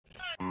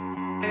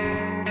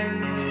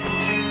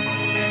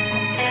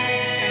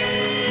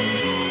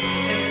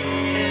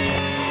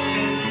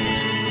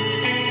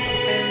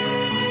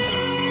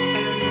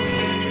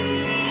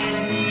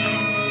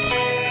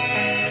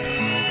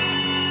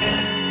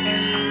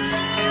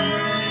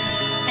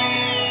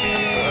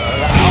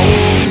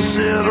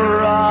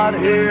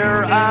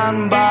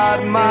and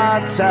bide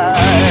my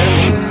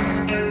time.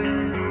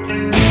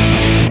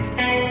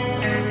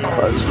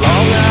 As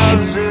long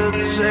as it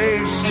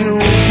takes to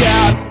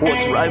get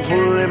what's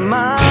rightfully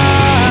mine.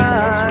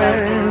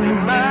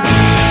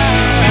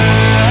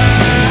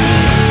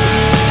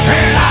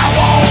 And I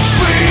won't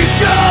be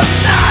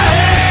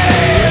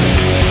denied,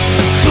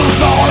 'cause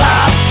all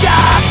I've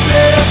got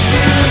left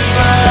is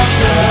my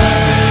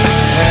pride.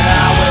 And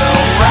I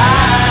will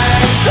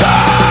rise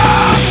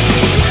up,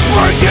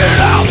 break it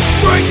out,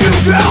 break it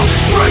down,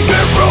 break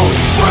it rules,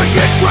 break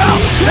it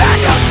ground.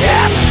 Like a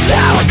chance,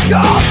 now it's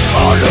gone.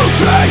 A new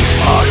day,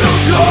 a new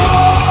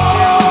dawn.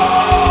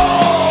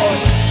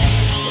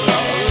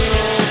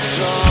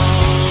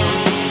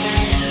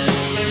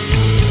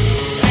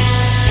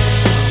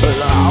 And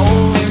I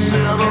will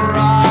sit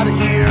right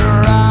here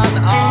and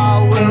I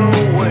will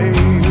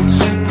wait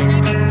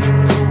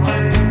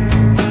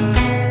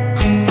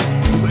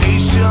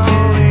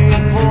patiently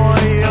for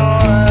your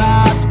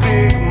last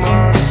big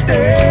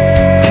mistake.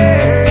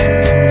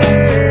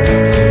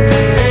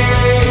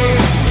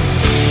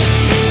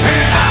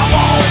 And I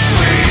won't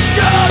be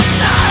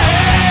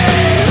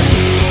denied,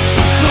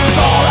 'cause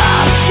all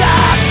I've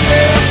got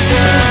left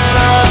is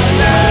my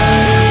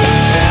life.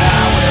 And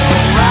I will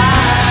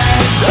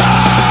rise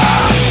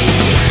up,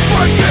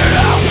 break it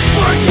out,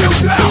 break it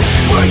down,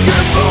 break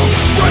it rules,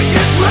 break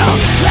it ground.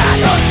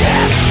 Like a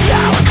chance,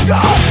 now it's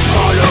gone.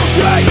 A new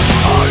day,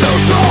 a new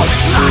dawn.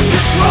 I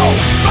control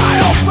my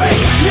own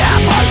fate. Yeah,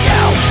 for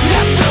you,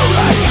 it's too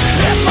late.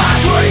 It's my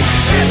dream,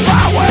 it's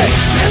my way,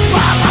 it's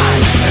my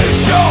life,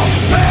 it's your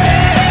pain.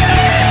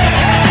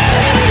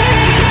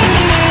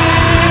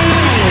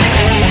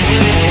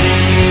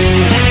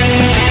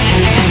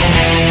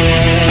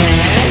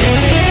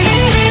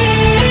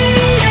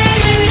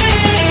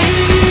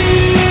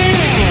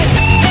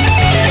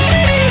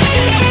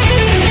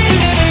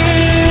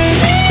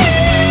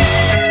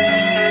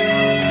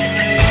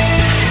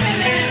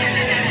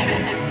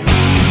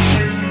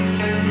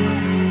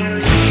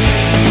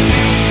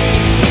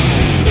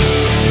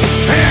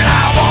 And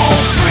I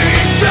won't be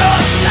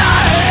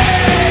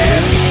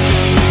denied,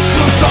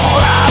 'cause all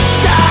I've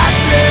got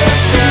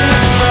left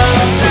is my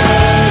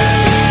life.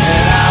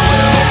 And I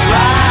will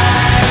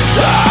rise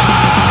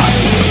up,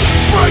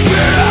 break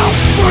it out,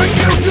 break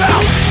it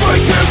down,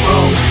 break it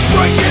rules,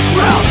 break it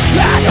ground.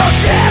 Like a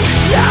chance,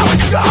 now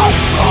it's gone.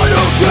 A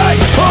new day,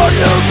 a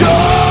new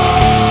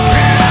dawn.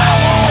 And I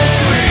won't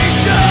be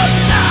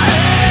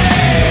denied,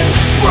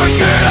 break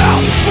it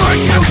out,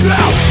 break it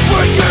down,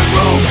 break it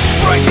rules,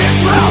 break it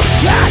ground.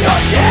 Like a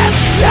chance,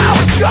 now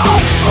it's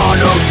gone. A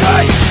new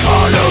day, a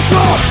new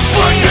dawn.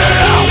 Break it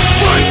out,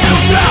 break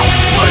it down,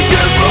 break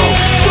it rules,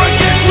 break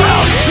it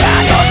ground.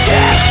 Like a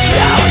chance,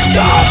 now it's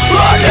gone.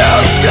 A new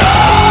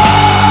dawn.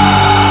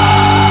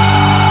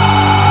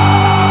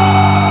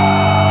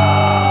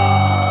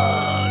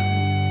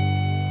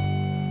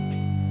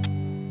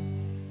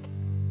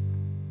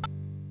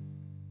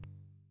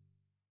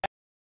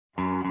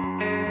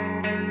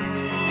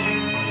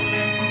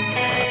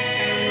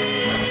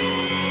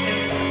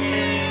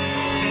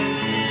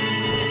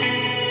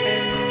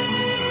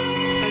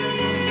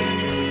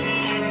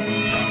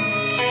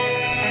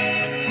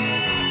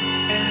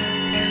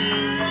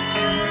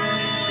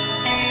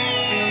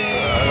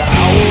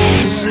 I will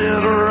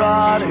sit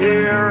right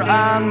here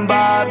and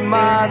bide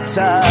my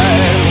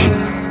time.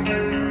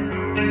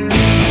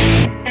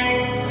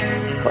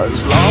 As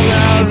long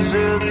as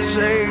it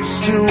takes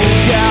to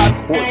get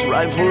what's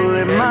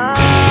rightfully mine.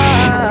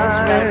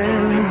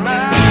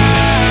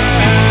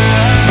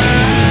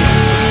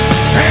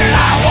 And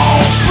I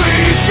won't be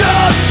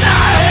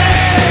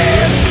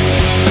denied,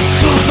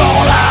 'cause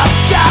all I've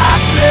got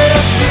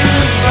left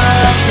is my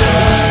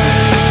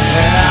pride.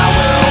 And I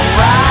will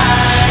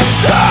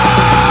rise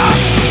up,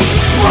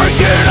 break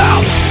it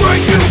out,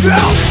 break it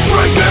down,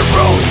 break it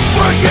rules,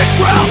 break it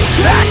ground.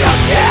 Like a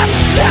chance,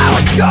 now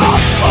it's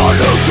gone. A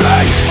new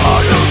day, a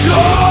new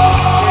dawn.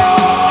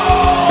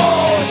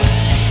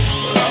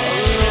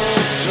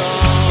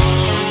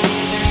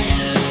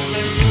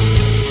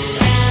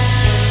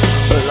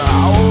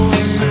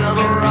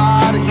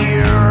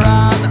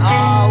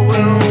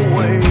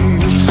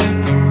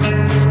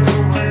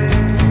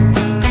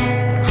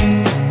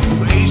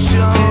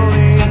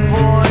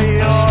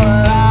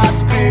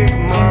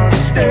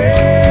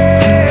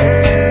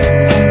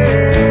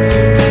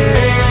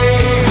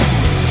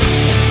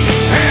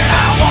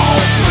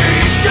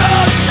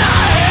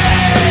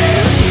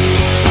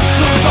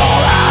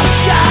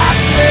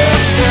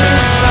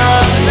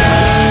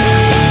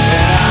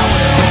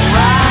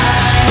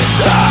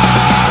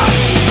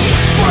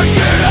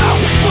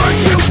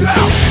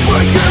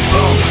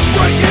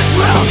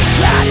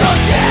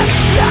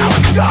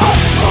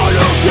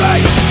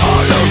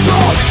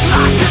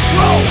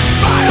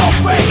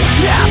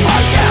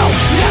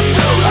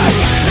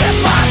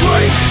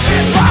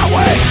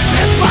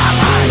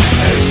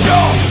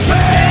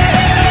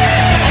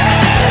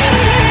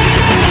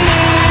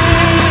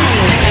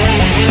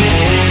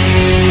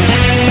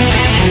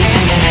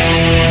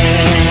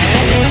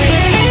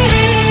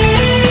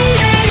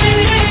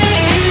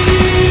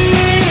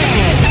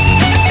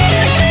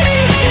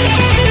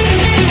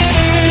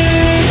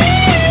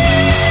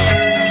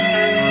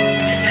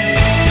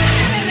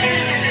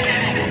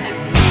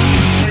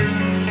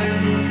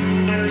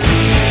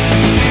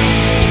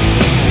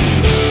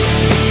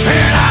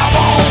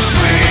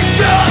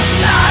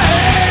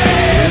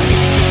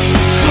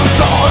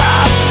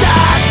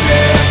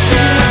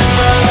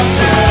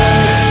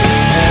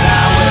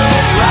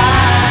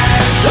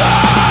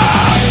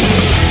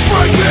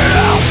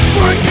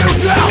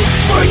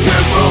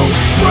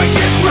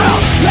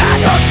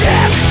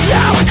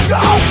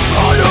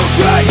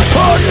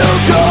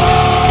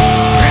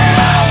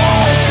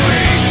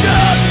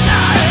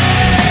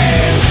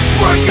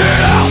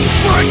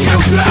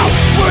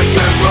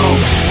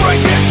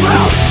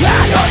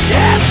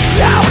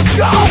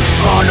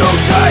 A new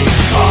day,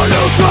 a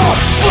new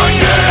dawn.